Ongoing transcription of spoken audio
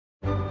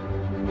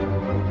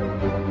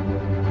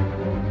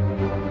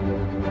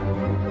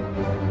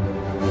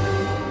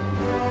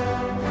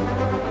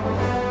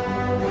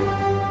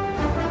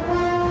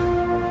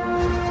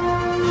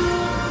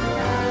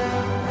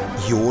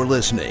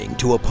listening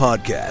to a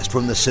podcast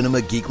from the Cinema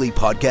Geekly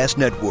Podcast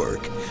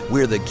Network.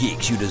 We're the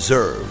geeks you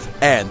deserve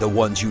and the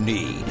ones you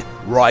need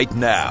right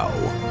now.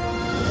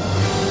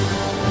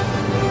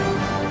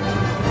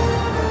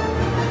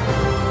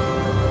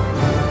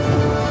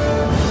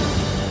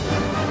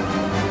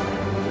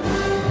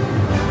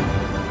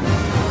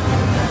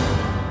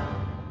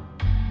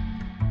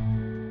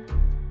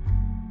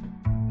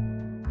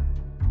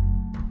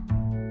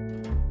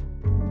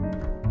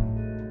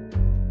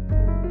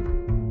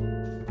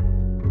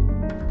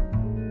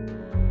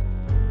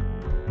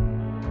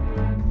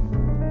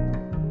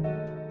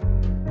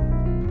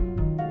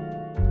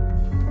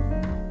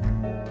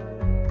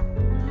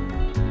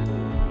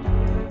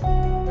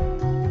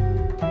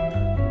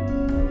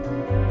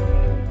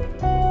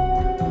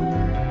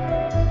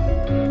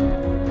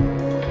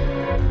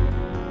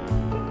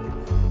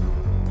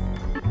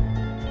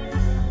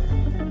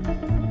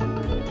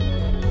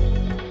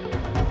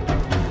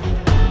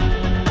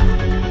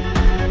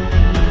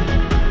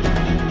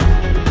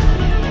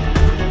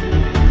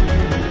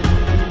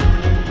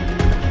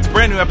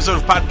 Brand new episode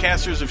of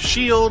Podcasters of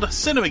S.H.I.E.L.D.,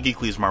 Cinema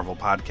Geekly's Marvel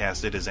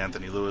podcast. It is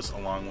Anthony Lewis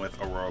along with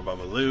Aurora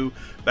Babalu.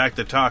 Back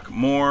to talk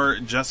more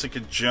Jessica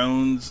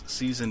Jones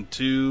Season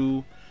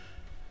 2.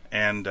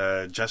 And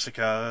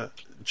Jessica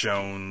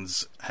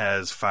Jones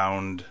has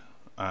found,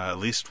 at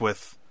least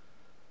with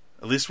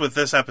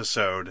this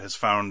episode, has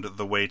found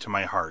the way to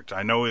my heart.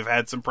 I know we've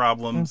had some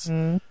problems.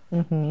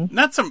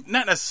 Not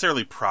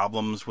necessarily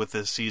problems with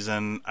this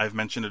season. I've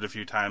mentioned it a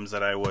few times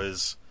that I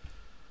was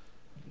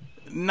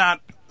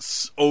not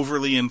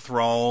overly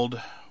enthralled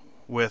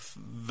with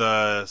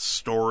the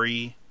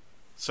story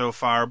so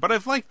far, but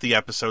I've liked the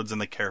episodes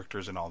and the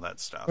characters and all that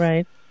stuff.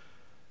 Right.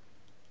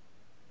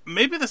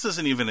 Maybe this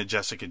isn't even a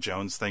Jessica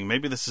Jones thing.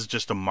 Maybe this is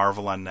just a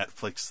Marvel on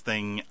Netflix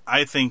thing.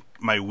 I think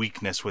my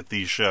weakness with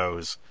these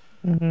shows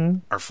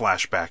are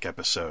flashback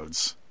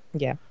episodes.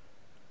 Yeah.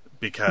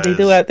 Because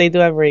they do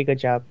a very good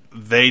job.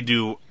 They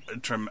do.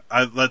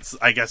 Let's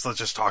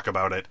just talk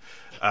about it.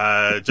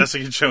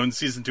 Jessica Jones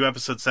Season 2,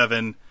 Episode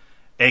 7,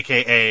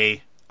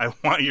 a.k.a. I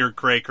Want Your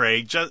Cray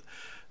Cray. Oh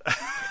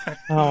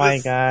my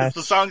gosh. Is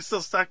the song still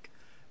stuck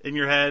in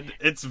your head?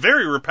 It's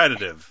very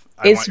repetitive.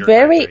 It's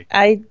very... Cray-cray.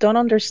 I don't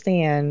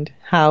understand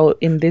how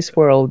in this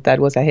world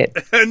that was a hit.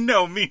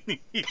 No, me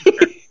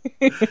neither.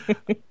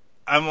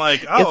 I'm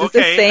like, oh, it's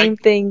okay. The same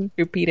thing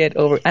repeated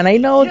over. And I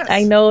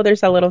know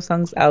there's a lot of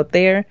songs out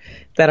there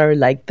that are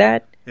like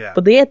that. Yeah.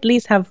 But they at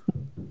least have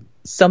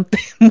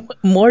something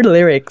more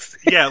lyrics.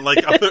 Yeah,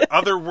 like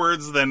other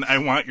words than I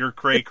want your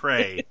cray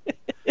cray.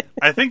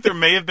 I think there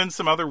may have been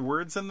some other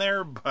words in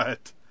there,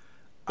 but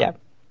yeah,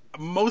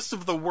 most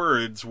of the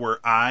words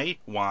were I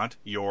want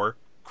your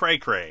cray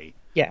cray.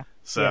 Yeah.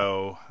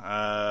 So,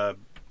 anyway.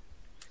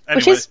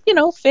 Which is,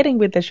 fitting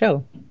with the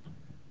show.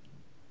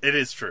 It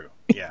is true.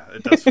 Yeah,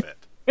 it does fit.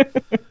 All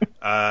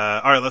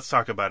right, let's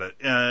talk about it.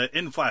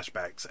 In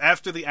flashbacks,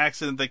 after the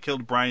accident that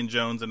killed Brian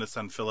Jones and his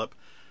son Philip,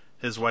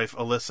 his wife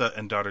Alyssa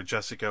and daughter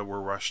Jessica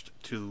were rushed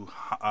to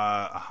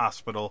a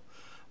hospital.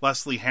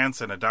 Leslie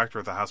Hansen, a doctor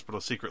at the hospital,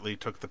 secretly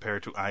took the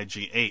pair to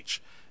IGH.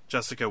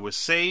 Jessica was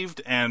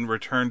saved and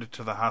returned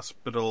to the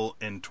hospital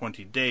in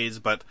 20 days,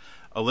 but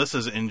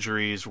Alyssa's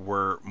injuries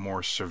were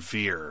more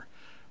severe.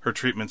 Her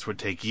treatments would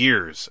take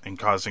years and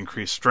cause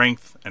increased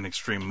strength and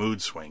extreme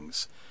mood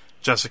swings.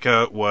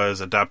 Jessica was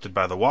adopted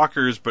by the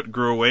Walkers, but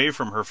grew away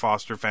from her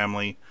foster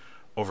family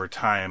over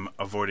time,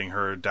 avoiding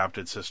her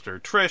adopted sister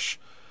Trish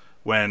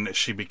when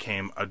she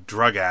became a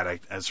drug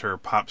addict as her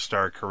pop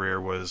star career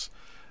was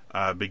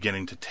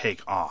beginning to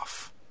take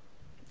off.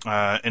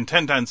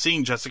 Intent on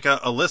seeing Jessica,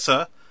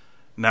 Alyssa,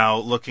 now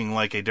looking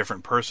like a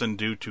different person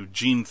due to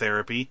gene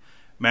therapy,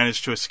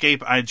 managed to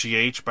escape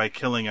IGH by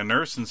killing a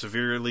nurse and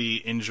severely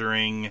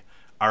injuring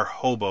our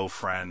hobo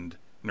friend,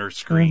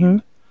 Nurse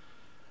Green.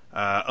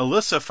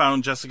 Alyssa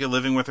found Jessica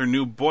living with her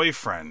new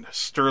boyfriend,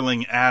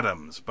 Sterling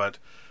Adams, but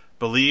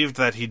believed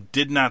that he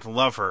did not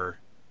love her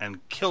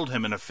and killed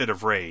him in a fit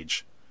of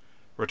rage.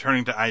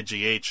 Returning to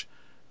IGH,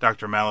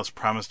 Dr. Malice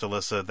promised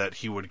Alyssa that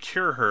he would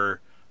cure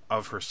her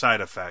of her side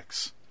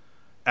effects.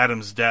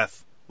 Adam's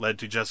death led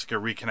to Jessica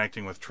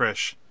reconnecting with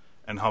Trish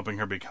and helping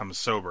her become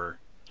sober.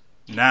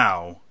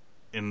 Now,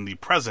 in the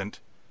present,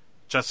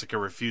 Jessica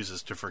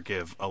refuses to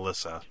forgive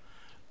Alyssa.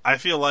 I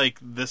feel like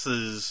this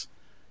is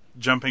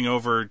jumping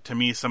over, to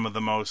me, some of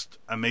the most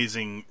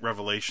amazing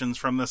revelations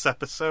from this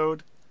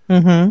episode.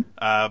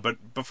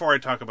 But before I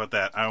talk about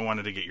that, I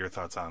wanted to get your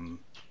thoughts on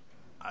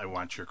I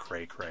Want Your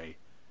Cray Cray.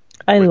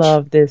 I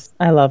love this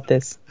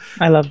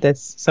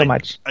so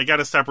much. I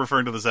gotta stop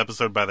referring to this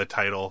episode by the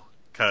title,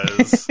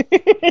 because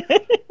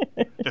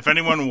if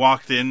anyone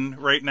walked in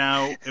right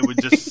now, it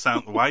would just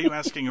sound, why are you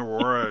asking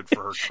Aurora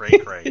for her cray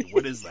cray?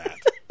 What is that?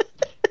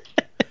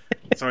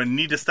 So I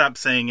need to stop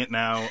saying it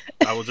now.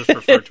 I will just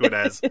refer to it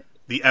as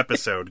the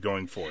episode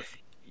going forth.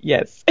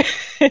 Yes.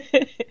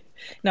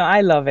 No,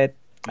 I love it.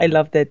 I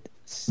loved it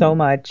so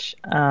much.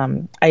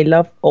 I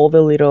love all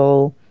the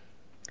little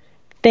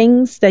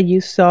things that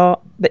you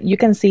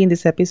can see in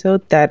this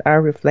episode that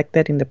are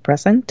reflected in the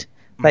present.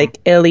 like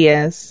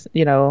Elias,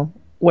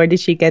 where did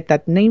she get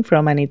that name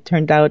from? And it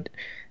turned out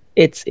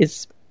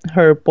it's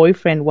her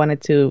boyfriend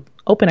wanted to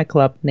open a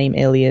club named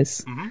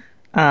Elias.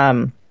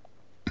 The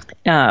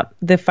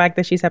fact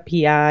that she's a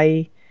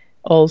PI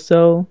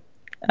also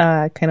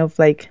kind of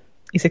like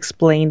is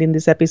explained in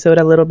this episode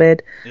a little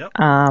bit. Yep.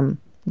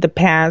 The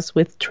past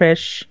with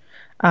Trish,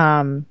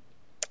 her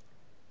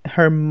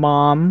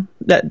mom,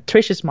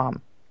 Trish's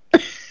mom.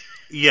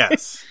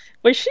 Yes.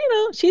 Which,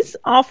 she's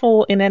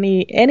awful in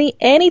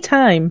any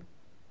time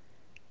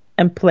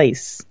and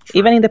place. Sure.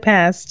 Even in the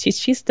past,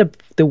 she's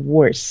the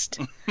worst.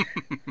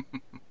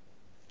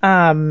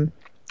 And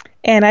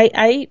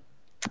I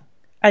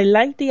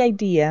like the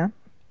idea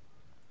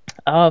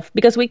of,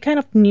 because we kind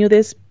of knew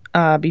this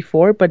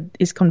before, but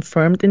it's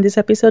confirmed in this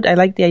episode. I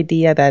like the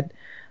idea that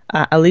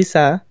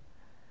Alyssa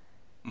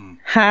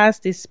has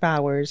these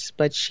powers,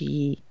 but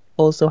she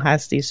also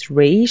has this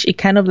rage. It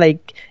kind of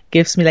like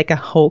gives me like a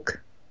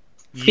Hulk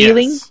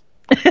feeling. Yes.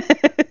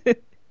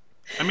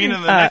 I mean,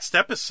 in the next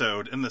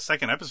episode, in the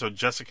second episode,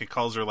 Jessica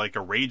calls her like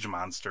a rage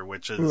monster,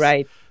 which is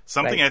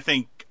something I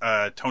think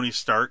Tony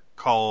Stark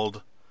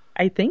called.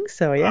 I think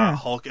so, yeah.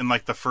 Hulk in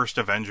like the first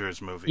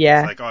Avengers movie. Yeah,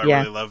 it's like, I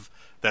really love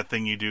that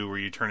thing you do where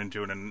you turn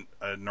into an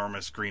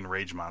enormous green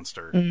rage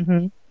monster.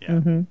 Mm-hmm.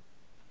 Yeah.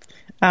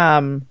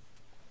 Mm-hmm.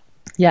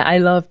 Yeah, I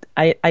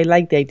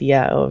like the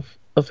idea of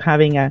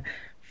having a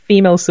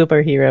female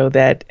superhero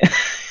that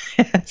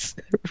has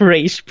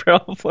rage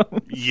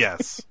problem.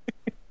 Yes.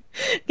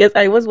 Because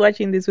I was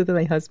watching this with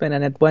my husband,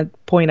 and at one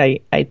point I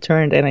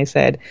turned and I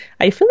said,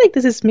 I feel like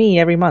this is me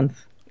every month.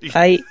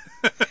 I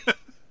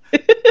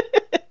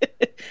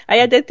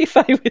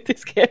identify with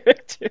this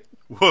character.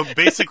 Well,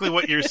 basically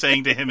what you're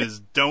saying to him is,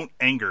 don't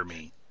anger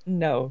me.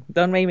 No,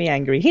 don't make me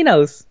angry. He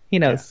knows.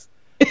 Yeah.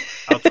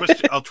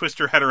 I'll twist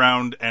your head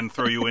around and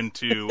throw you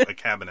into a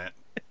cabinet.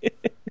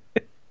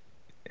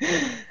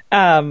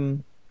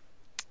 But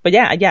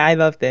yeah, I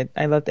loved it.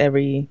 I loved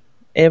every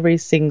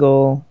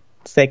single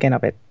second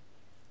of it.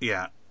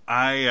 Yeah,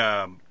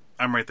 I'm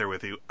right there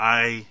with you.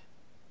 I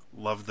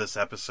loved this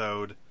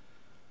episode.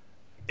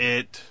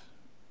 I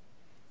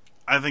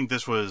think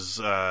this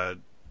was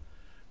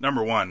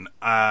number one.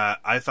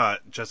 I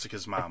thought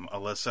Jessica's mom,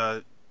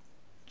 Alyssa,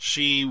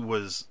 she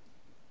was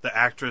the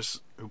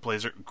actress who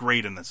plays her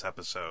great in this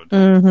episode.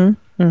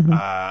 Mm-hmm. Mm-hmm.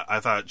 I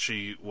thought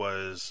she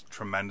was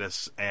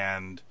tremendous,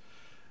 and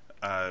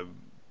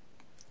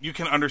you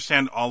can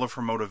understand all of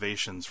her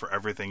motivations for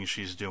everything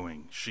she's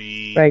doing.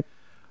 Right.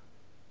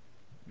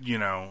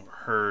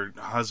 Her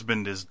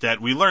husband is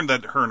dead. We learned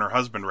that her and her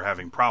husband were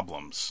having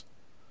problems.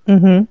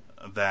 Mm-hmm.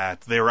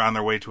 That they were on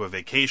their way to a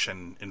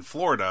vacation in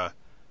Florida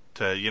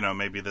to,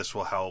 maybe this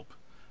will help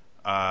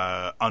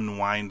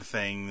unwind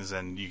things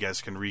and you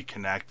guys can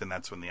reconnect, and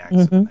that's when the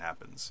accident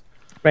happens.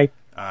 Right.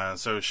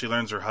 So she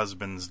learns her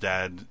husband's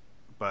dead,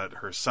 but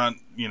her son,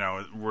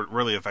 what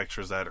really affects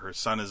her is that her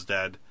son is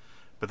dead,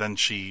 but then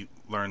she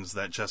learns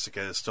that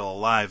Jessica is still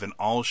alive, and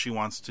all she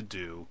wants to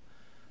do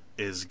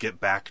is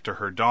get back to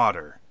her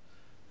daughter.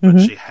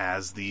 But she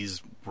has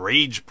these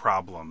rage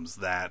problems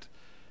that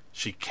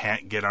she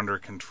can't get under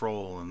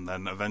control, and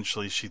then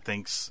eventually she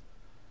thinks,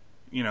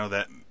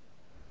 that,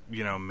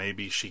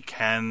 maybe she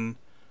can.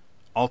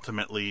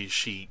 Ultimately,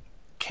 she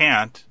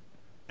can't,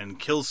 and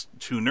kills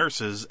two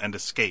nurses and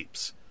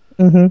escapes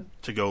to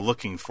go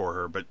looking for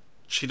her. But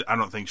I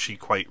don't think she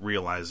quite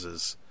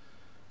realizes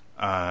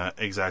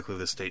exactly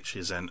the state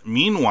she's in.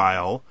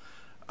 Meanwhile,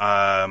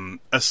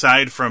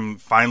 aside from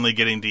finally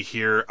getting to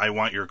hear "I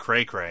Want Your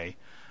Cray Cray,"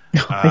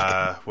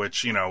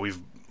 which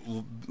we've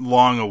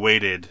long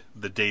awaited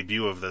the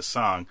debut of this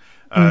song.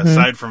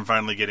 Aside from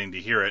finally getting to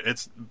hear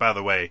it, by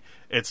the way,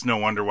 it's no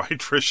wonder why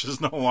Trish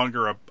is no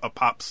longer a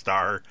pop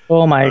star.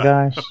 Oh my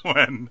gosh!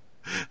 When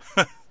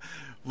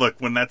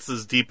that's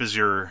as deep as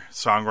your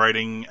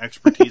songwriting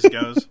expertise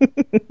goes,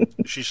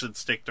 she should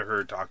stick to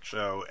her talk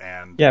show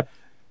and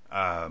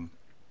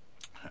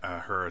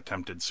her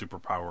attempted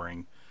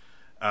superpowering.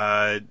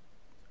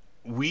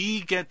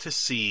 We get to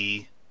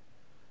see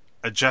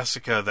a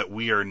Jessica that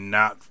we are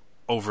not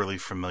overly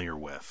familiar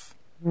with.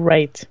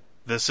 Right.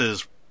 This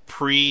is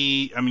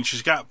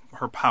she's got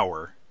her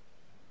power.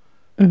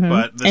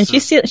 But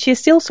she's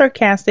still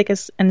sarcastic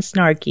and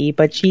snarky,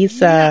 but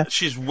she's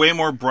she's way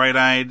more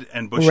bright-eyed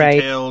and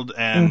bushy-tailed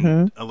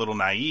and a little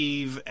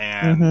naive,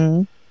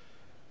 and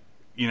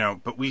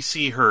but we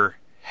see her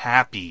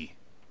happy,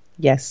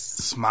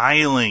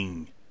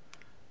 smiling.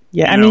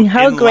 Yeah,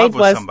 how great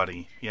was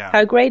somebody? Yeah,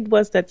 how great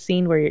was that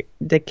scene where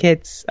the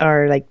kids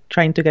are like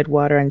trying to get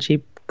water, and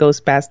she goes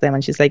past them,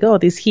 and she's like, "Oh,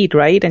 this heat,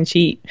 right?" And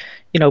she,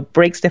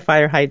 breaks the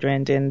fire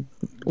hydrant, and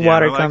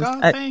water comes. Like,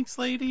 "Oh, thanks,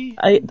 lady."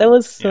 That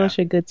was such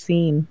a good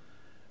scene.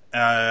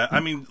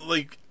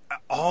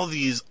 All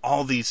these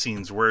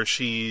scenes where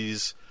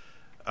she's,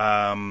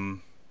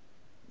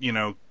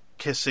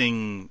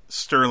 kissing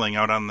Sterling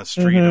out on the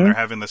street, and they're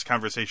having this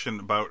conversation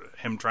about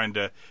him trying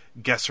to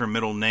guess her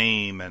middle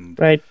name, and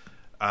right.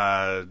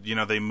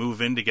 They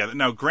move in together.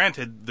 Now,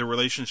 granted, the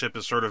relationship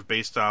is sort of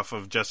based off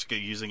of Jessica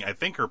using, I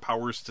think, her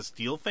powers to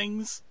steal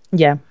things.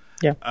 Yeah.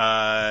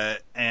 Yeah.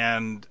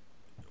 And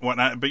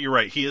whatnot. But you're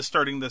right. He is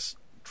starting this,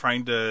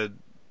 trying to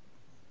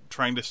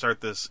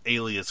start this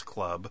alias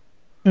club.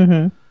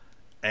 Mm-hmm.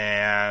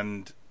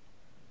 And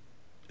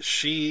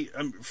she,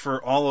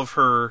 for all of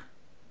her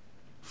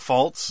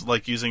faults,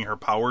 like using her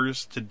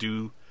powers to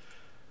do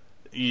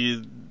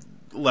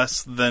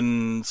less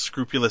than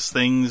scrupulous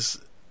things,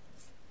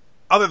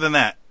 other than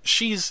that,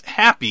 she's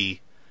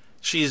happy.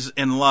 She's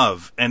in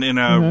love and in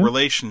a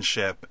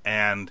relationship,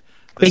 and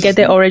we get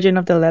the origin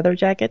of the leather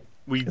jacket.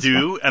 We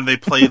do, and they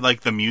play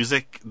like the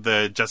music,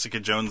 the Jessica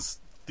Jones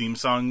theme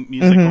song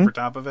music over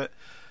top of it.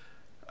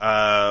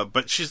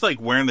 But she's like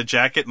wearing the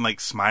jacket and like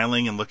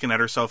smiling and looking at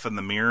herself in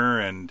the mirror,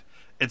 and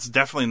it's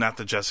definitely not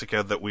the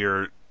Jessica that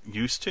we're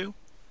used to.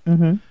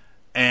 Mm-hmm.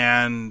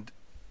 And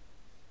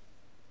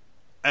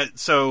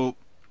so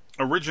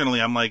originally,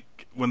 I'm like,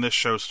 when this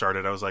show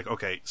started, I was like,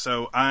 okay,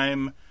 so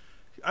I'm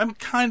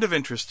kind of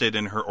interested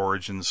in her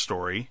origin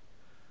story.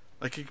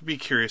 Like, I could be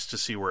curious to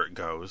see where it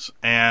goes.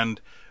 And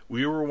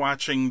we were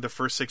watching the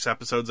first 6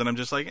 episodes, and I'm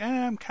just like,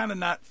 I'm kind of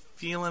not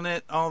feeling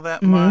it all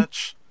that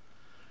much.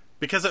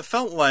 Because it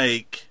felt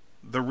like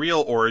the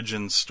real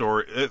origin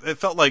story... It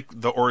felt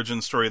like the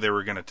origin story they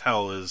were going to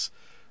tell is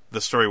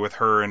the story with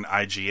her and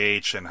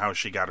IGH and how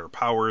she got her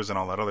powers and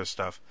all that other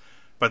stuff.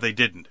 But they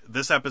didn't.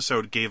 This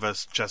episode gave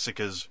us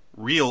Jessica's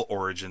real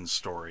origin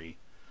story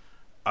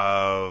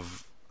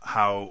of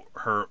how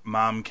her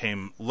mom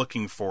came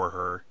looking for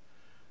her,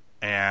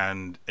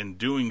 and in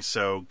doing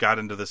so got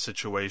into the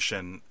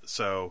situation.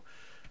 So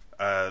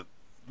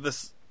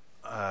this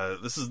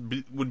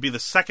would be the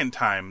second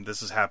time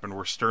this has happened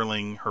where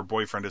Sterling, her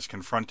boyfriend, is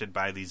confronted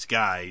by these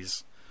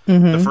guys.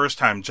 The first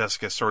time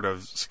Jessica sort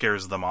of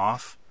scares them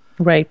off,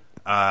 right?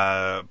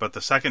 But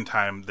the second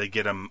time they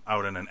get him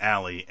out in an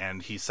alley,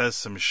 and he says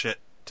some shit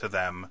to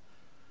them,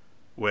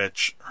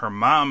 which her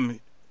mom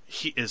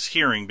is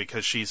hearing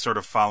because she's sort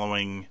of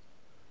following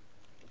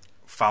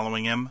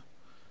him.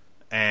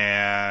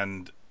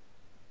 And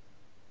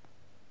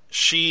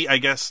she, I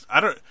guess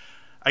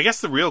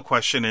the real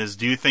question is,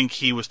 do you think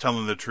he was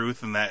telling the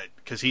truth? And that,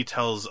 because he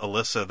tells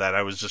Alyssa that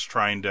I was just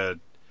trying to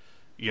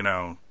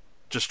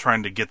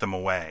get them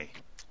away.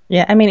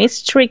 Yeah, I mean,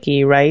 it's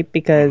tricky, right?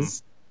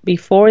 Because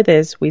before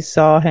this, we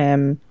saw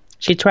him,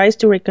 she tries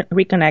to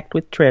reconnect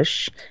with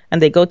Trish,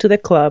 and they go to the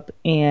club,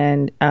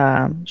 and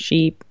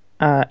she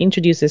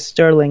introduces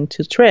Sterling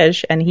to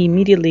Trish, and he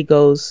immediately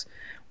goes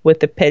with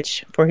the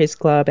pitch for his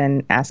club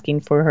and asking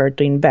for her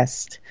to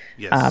invest,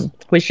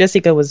 which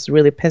Jessica was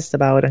really pissed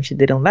about and she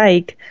didn't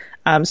like.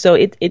 So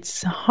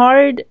it's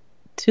hard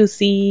to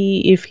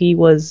see if he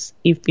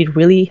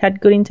really had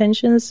good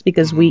intentions,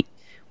 because we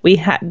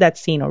had that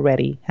scene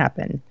already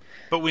happen.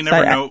 But we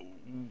never know.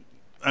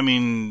 I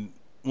mean,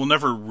 we'll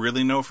never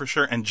really know for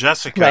sure. And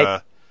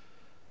Jessica,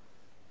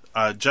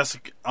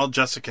 all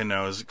Jessica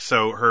knows.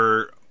 So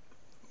her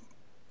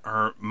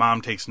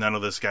mom takes none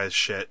of this guy's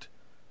shit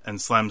and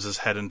slams his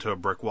head into a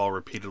brick wall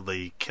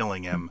repeatedly,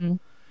 killing him.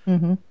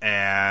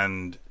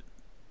 And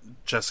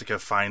Jessica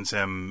finds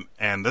him,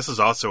 and this is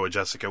also a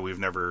Jessica we've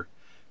never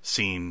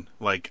seen,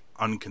 like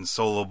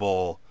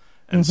unconsolable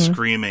and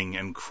screaming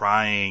and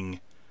crying.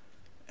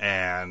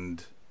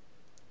 And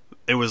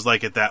it was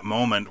like at that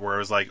moment where it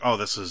was like, oh,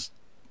 this is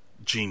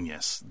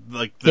genius.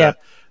 Like the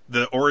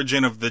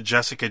origin of the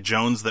Jessica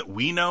Jones that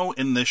we know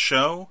in this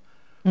show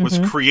was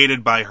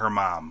created by her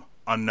mom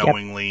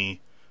unknowingly.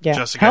 Yeah.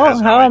 Jessica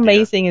has no idea.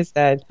 Amazing is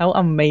that? How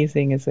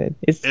amazing is it?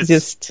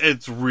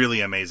 It's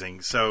really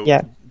amazing. So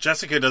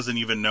Jessica doesn't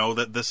even know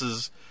that this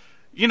is,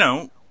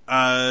 it's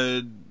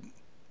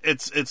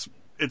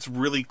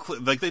really clear.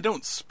 Like, they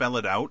don't spell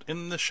it out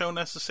in the show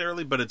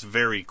necessarily, but it's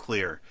very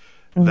clear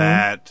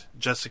that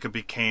Jessica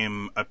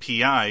became a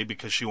PI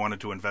because she wanted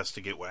to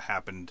investigate what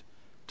happened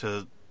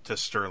to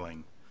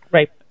Sterling.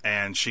 Right.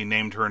 And she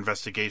named her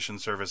investigation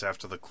service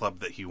after the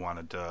club that he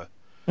wanted to,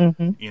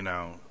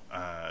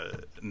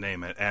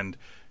 name it. And,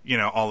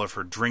 all of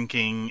her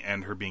drinking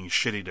and her being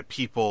shitty to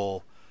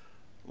people,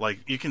 like,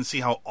 you can see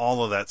how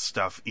all of that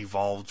stuff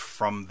evolved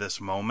from this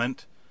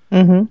moment.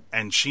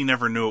 And she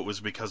never knew it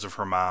was because of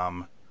her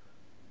mom.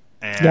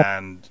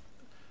 And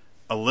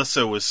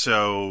Alyssa was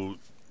so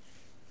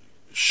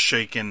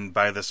shaken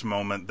by this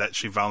moment that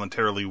she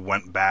voluntarily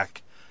went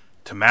back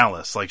to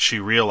Malice. Like, she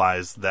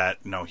realized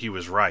that, no, he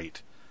was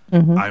right.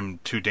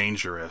 I'm too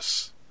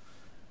dangerous.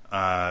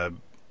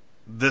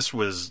 This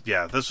was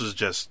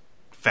just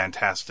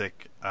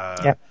fantastic.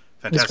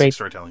 Fantastic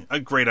storytelling. A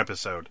great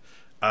episode.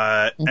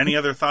 Any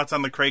other thoughts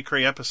on the Cray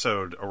Cray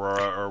episode,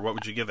 or what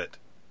would you give it?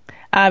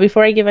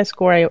 Before I give a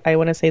score, I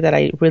want to say that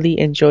I really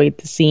enjoyed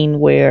the scene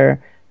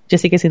where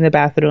Jessica's in the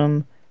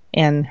bathroom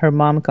and her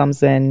mom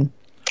comes in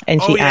and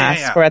she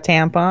asks for a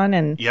tampon,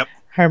 and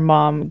her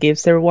mom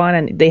gives her one,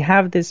 and they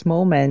have this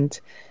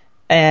moment,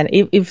 and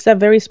it's a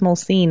very small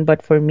scene,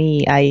 but for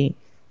me, I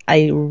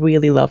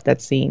really love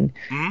that scene.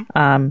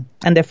 And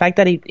the fact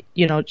that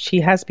she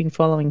has been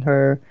following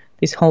her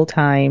this whole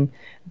time.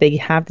 They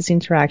have this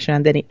interaction,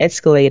 and then it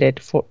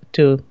escalated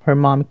to her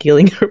mom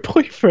killing her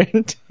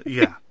boyfriend.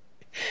 Yeah.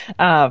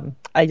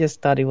 I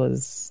just thought it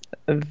was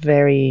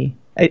very.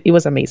 It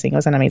was amazing. It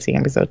was an amazing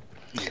episode.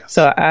 Yes.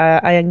 So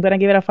I am gonna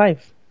give it a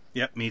 5.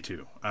 Yep, me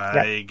too.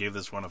 I gave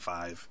this one a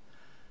 5.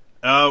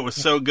 Oh, it was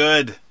so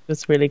good. It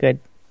was really good.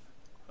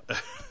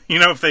 You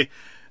know, if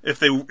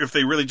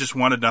they really just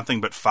wanted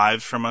nothing but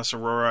 5s from us,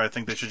 Aurora, I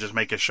think they should just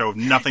make a show of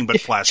nothing but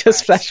flashbacks.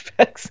 Just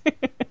flashbacks.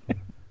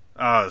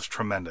 Oh, it's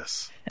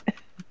tremendous.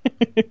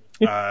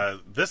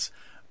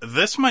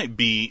 This might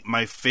be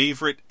my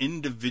favorite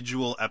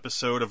individual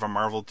episode of a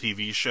Marvel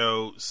TV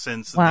show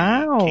since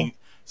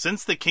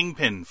the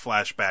Kingpin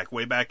flashback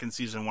way back in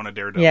season 1 of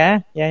Daredevil.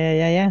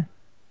 Yeah.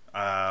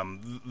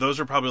 Those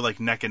are probably like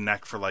neck and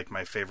neck for like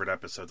my favorite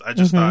episodes. I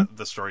just thought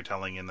the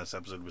storytelling in this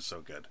episode was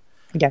so good.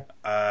 Yeah.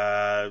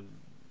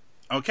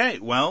 Okay,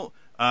 well,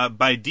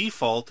 by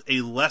default,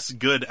 a less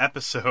good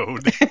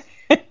episode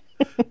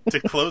to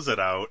close it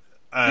out.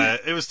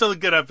 It was still a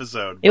good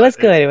episode. It was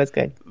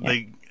good.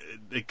 Yeah.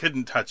 They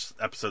couldn't touch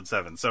episode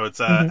 7, so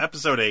it's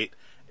episode 8,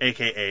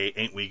 aka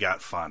Ain't We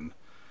Got Fun.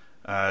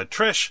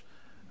 Trish,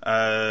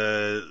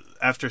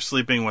 after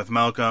sleeping with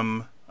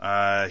Malcolm,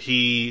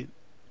 he.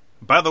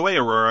 By the way,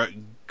 Aurora,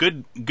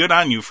 good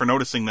on you for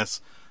noticing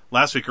this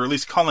last week, or at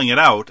least calling it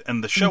out,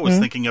 and the show was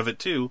thinking of it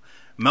too.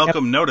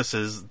 Malcolm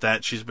notices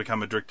that she's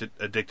become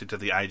addicted to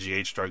the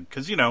IGH drug,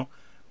 because, you know,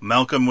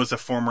 Malcolm was a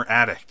former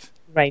addict.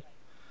 Right.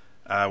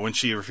 When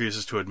she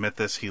refuses to admit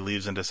this, he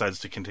leaves and decides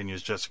to continue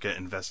his Jessica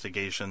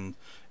investigation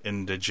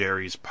into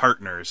Jerry's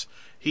partners.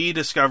 He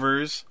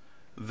discovers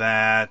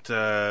that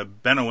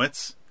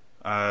Benowitz,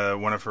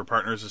 one of her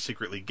partners, is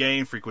secretly gay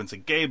and frequents a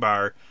gay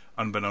bar,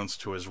 unbeknownst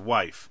to his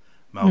wife.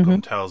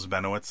 Malcolm tells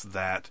Benowitz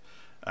that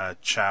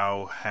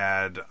Chow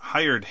had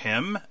hired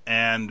him,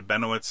 and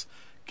Benowitz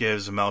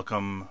gives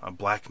Malcolm a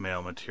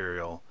blackmail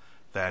material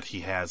that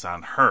he has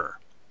on her.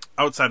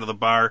 Outside of the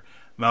bar,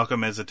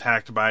 Malcolm is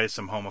attacked by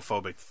some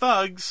homophobic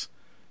thugs.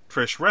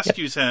 Trish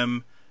rescues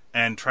him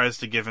and tries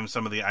to give him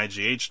some of the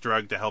IGH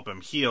drug to help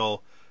him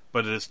heal,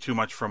 but it is too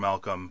much for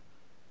Malcolm,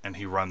 and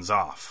he runs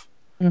off.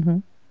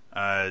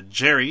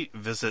 Jerry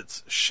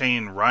visits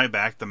Shane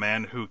Ryback, the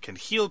man who can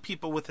heal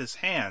people with his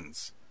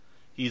hands.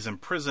 He's in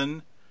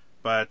prison,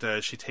 but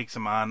she takes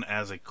him on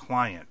as a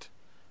client.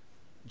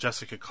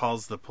 Jessica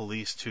calls the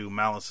police to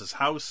Malice's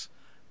house,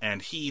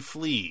 and he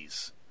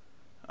flees.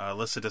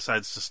 Alyssa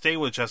decides to stay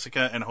with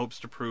Jessica and hopes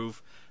to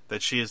prove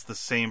that she is the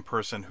same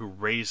person who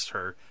raised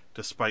her,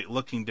 despite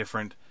looking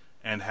different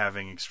and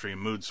having extreme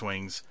mood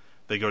swings.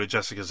 They go to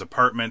Jessica's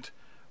apartment,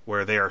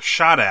 where they are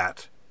shot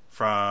at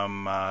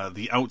from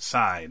the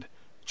outside.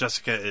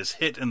 Jessica is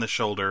hit in the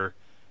shoulder,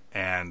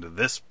 and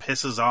this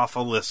pisses off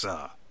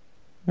Alyssa.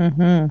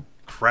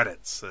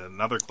 Credits.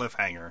 Another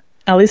cliffhanger.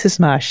 Alyssa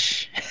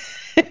Smash.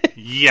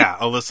 Yeah,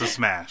 Alyssa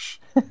Smash.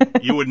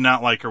 You would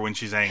not like her when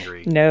she's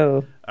angry.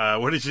 No.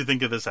 What did you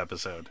think of this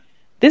episode?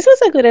 This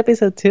was a good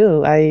episode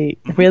too. I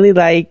really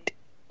liked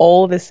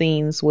all the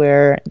scenes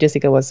where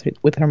Jessica was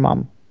with her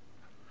mom.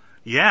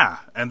 Yeah,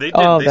 and they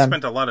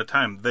spent a lot of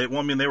time. They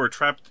were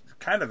trapped,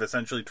 kind of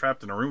essentially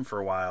trapped in a room for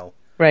a while.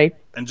 Right.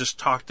 And just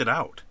talked it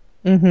out.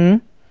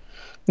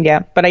 Yeah,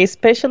 but I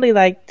especially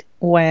liked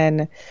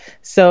when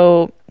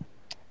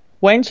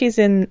she's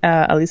in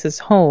Alyssa's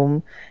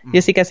home,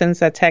 Jessica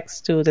sends a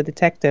text to the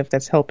detective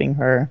that's helping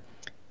her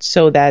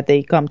so that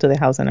they come to the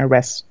house and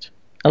arrest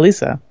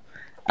Alyssa.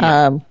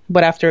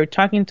 But after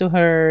talking to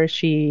her,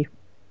 she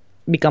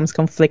becomes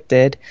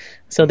conflicted,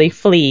 so they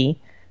flee.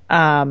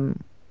 But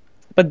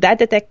that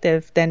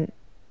detective then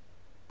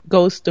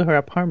goes to her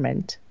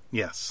apartment.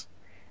 Yes.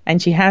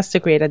 And she has to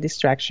create a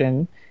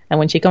distraction. And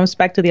when she comes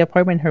back to the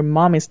apartment, her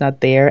mom is not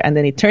there. And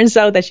then it turns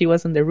out that she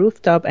was on the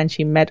rooftop and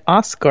she met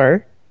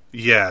Oscar.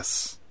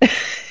 Yes.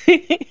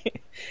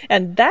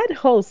 And that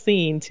whole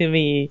scene to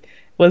me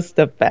was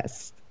the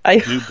best.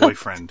 New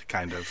boyfriend,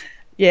 kind of.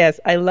 Yes,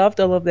 I loved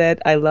all of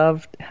that. I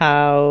loved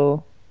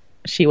how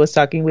she was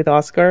talking with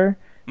Oscar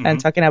and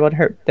talking about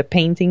the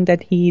painting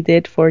that he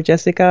did for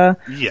Jessica.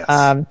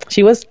 Yes.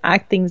 She was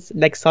acting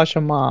like such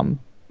a mom.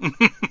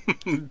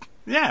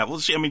 Yeah, well,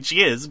 she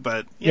is,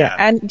 but yeah.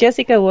 And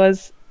Jessica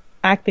was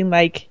acting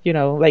like,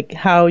 like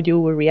how you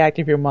would react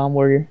if your mom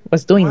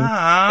was doing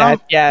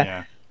that.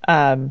 Yeah.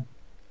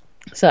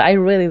 So I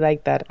really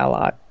liked that a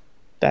lot.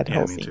 That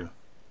whole scene. Me too.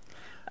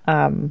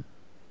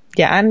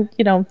 Yeah, and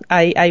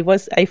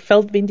I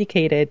felt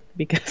vindicated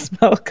because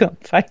Malcolm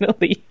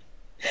finally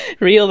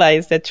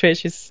realized that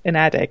Trish is an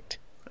addict.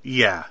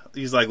 Yeah,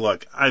 he's like,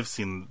 look, I've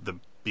seen the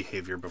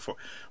behavior before.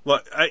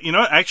 Look,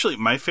 actually,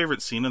 my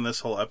favorite scene in this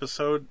whole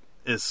episode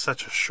is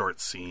such a short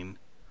scene,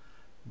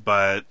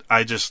 but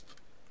I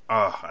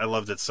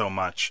loved it so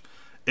much.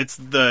 It's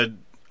the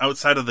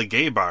outside of the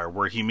gay bar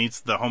where he meets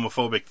the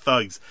homophobic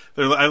thugs.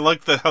 I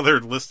like how they're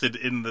listed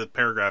in the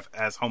paragraph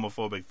as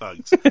homophobic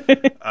thugs.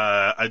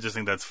 I just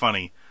think that's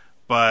funny.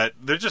 But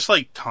they're just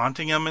like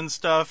taunting him and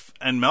stuff,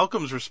 and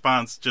Malcolm's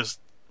response just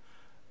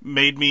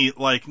made me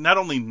like not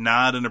only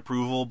nod in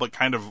approval, but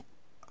kind of,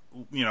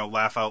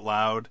 laugh out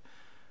loud.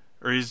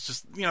 Or he's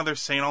just, they're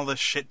saying all this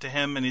shit to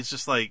him, and he's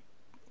just like,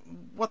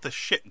 what the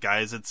shit,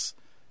 guys? It's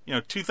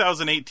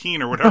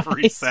 2018 or whatever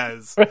he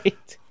says.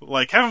 Right.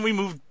 Like, haven't we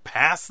moved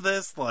past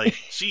this? Like,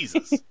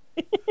 Jesus.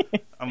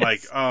 I'm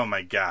like, oh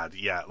my God.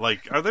 Yeah.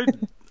 Like, are there,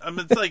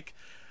 it's like.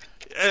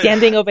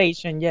 Standing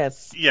ovation,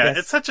 yes. Yeah, yes.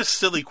 It's such a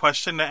silly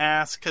question to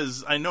ask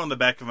because I know in the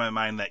back of my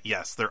mind that,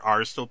 yes, there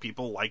are still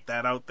people like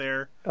that out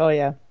there. Oh,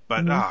 yeah.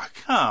 But,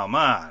 come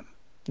on.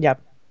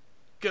 Yep.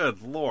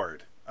 Good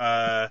Lord.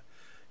 Yeah,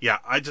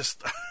 I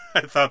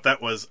thought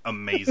that was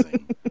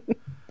amazing.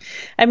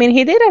 I mean,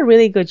 he did a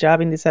really good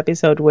job in this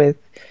episode with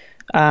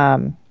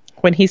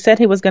when he said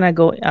he was going to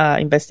go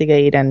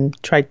investigate and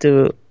try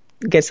to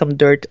get some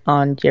dirt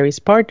on Jerry's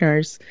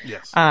partners.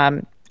 Yes.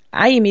 I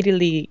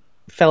immediately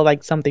felt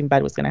like something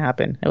bad was going to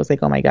happen. I was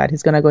like, oh my God,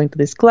 he's going to go into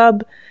this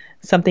club.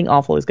 Something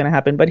awful is going to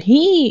happen. But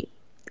he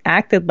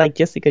acted like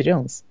Jessica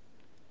Jones.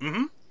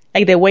 Mm-hmm.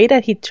 Like the way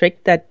that he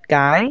tricked that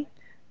guy,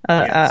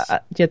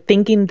 just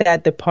thinking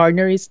that the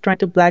partner is trying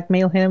to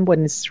blackmail him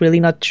when it's really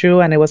not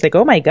true. And I was like,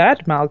 oh my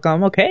God,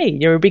 Malcolm, okay,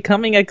 you're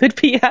becoming a good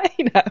PI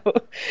now.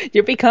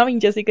 You're becoming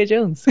Jessica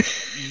Jones.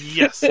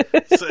 Yes.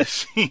 So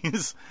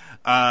she's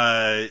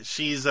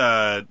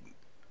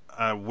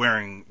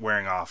wearing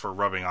off or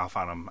rubbing off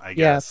on him, I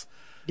guess.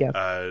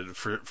 Yeah.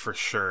 For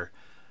sure.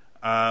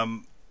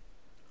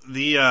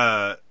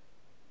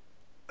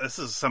 This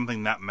is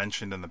something not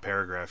mentioned in the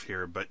paragraph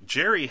here, but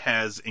Jerry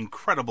has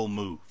incredible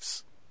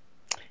moves.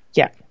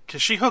 Yeah.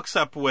 Because she hooks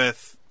up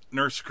with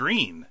Nurse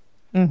Green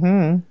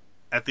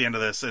at the end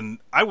of this, and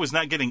I was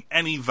not getting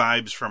any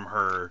vibes from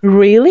her.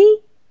 Really?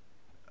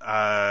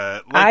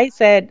 I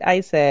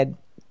said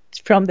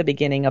from the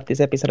beginning of this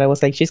episode, I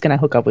was like, she's going to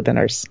hook up with the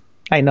nurse.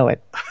 I know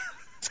it.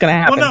 It's going to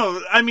happen. Well,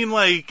 no, I mean,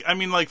 like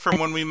from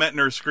when we met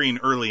Nurse Green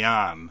early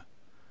on,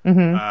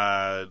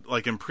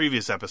 like in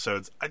previous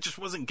episodes, I just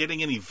wasn't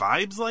getting any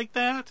vibes like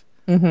that.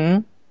 Mm-hmm.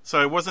 So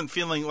I wasn't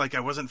feeling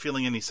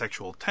any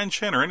sexual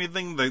tension or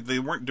anything. They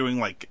weren't doing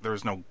like, there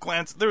was no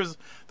glance. There's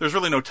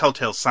really no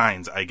telltale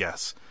signs, I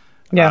guess.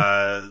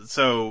 Yeah.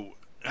 So,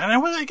 and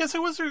I guess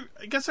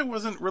I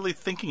wasn't really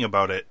thinking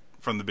about it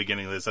from the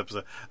beginning of this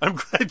episode. I'm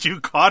glad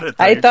you caught it.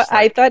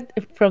 I thought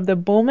from the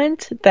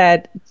moment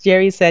that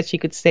Jerry said she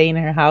could stay in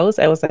her house,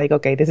 I was like,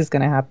 okay, this is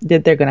gonna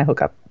happen. They're gonna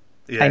hook up.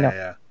 Yeah, I know.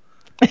 Yeah.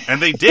 And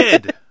they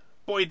did.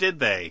 Boy, did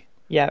they.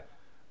 Yeah.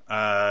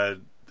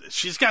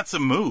 She's got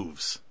some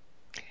moves.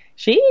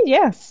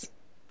 Yes.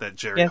 That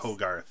Jerry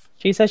Hogarth.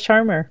 She's a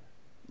charmer.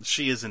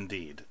 She is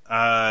indeed.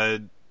 Yeah.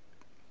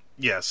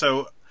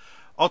 So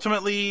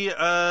ultimately,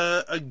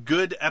 a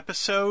good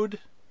episode.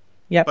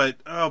 Yeah. But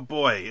oh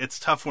boy, it's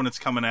tough when it's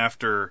coming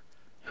after.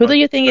 Who do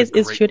you think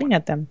is shooting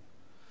at them?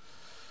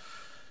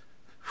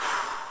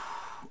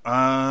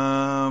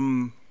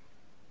 I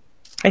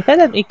thought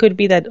that it could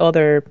be that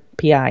other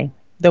PI,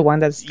 the one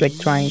that's like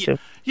trying to.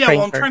 Yeah,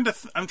 well, I'm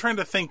trying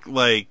to think.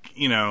 Like,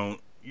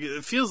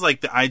 it feels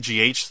like the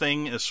IGH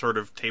thing is sort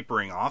of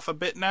tapering off a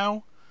bit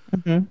now,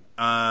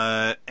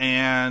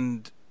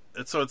 and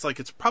so it's like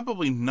it's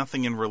probably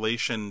nothing in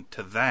relation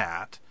to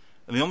that.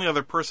 And the only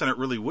other person it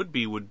really would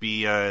be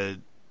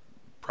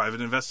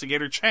Private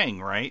Investigator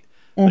Chang, right?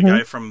 The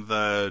guy from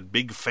the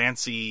big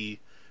fancy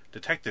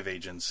detective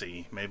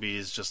agency. Maybe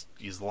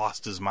he's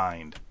lost his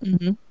mind.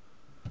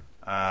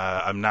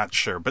 I'm not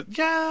sure, but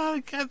yeah,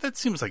 that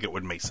seems like it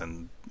would make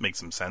some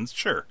sense.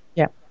 Sure.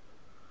 Yeah.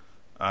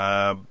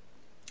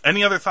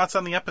 Any other thoughts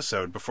on the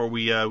episode before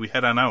we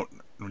head on out?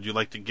 Would you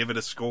like to give it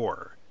a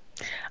score?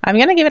 I'm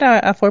gonna give it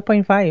a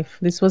 4.5.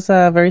 This was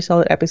a very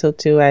solid episode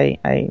too.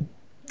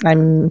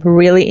 I'm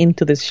really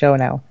into this show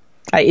now.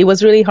 It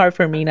was really hard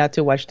for me not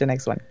to watch the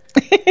next one.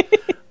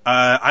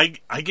 I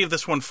gave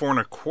this one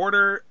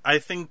 4.25. I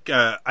think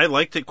I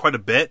liked it quite a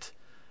bit,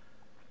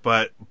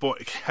 but boy,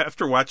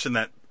 after watching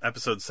that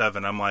episode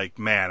 7, I'm like,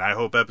 man, I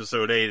hope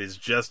episode 8 is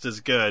just as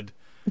good.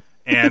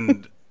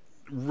 And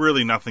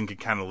really, nothing could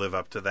kind of live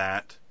up to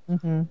that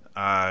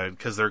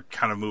because they're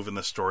kind of moving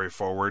the story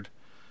forward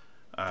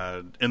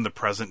in the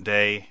present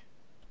day.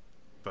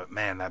 But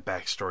man, that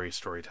backstory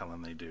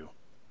storytelling they do.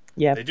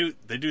 Yeah,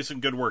 they do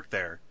some good work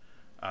there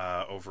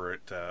over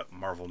at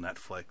Marvel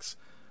Netflix.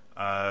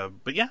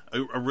 But yeah,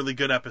 a really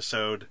good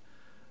episode.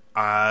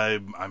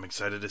 I'm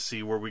excited to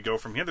see where we go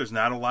from here. There's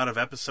not a lot of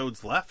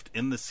episodes left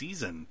in the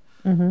season,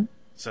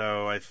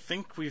 so I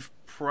think we've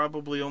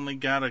probably only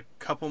got a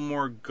couple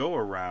more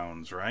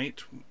go-arounds, right?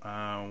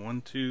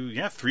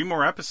 3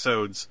 more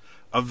episodes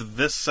of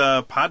this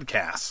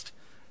podcast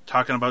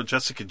talking about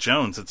Jessica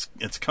Jones.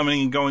 It's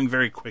coming and going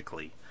very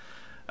quickly.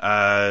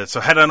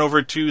 So head on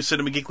over to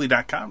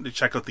cinemageekly.com to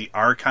check out the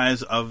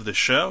archives of the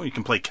show. You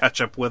can play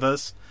catch-up with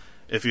us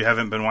if you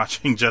haven't been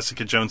watching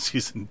Jessica Jones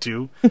Season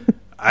 2.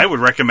 I would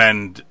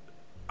recommend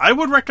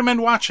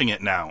watching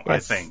it now, yes. I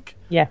think.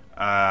 Yeah.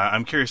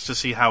 I'm curious to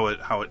see how it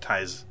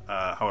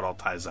all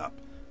ties up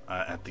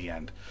at the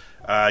end.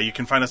 You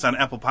can find us on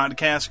Apple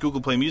Podcasts,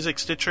 Google Play Music,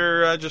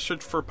 Stitcher. Just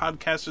search for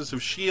Podcasters of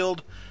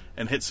S.H.I.E.L.D.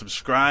 and hit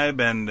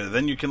subscribe, and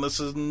then you can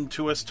listen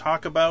to us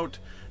talk about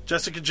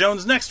Jessica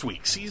Jones next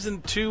week.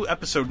 Season 2,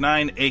 Episode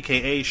 9,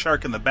 a.k.a.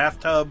 Shark in the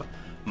Bathtub,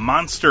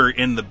 Monster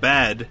in the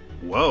Bed.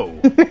 Whoa.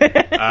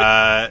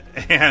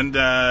 And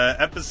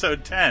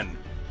episode 10,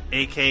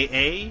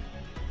 a.k.a.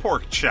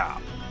 Pork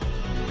Chop.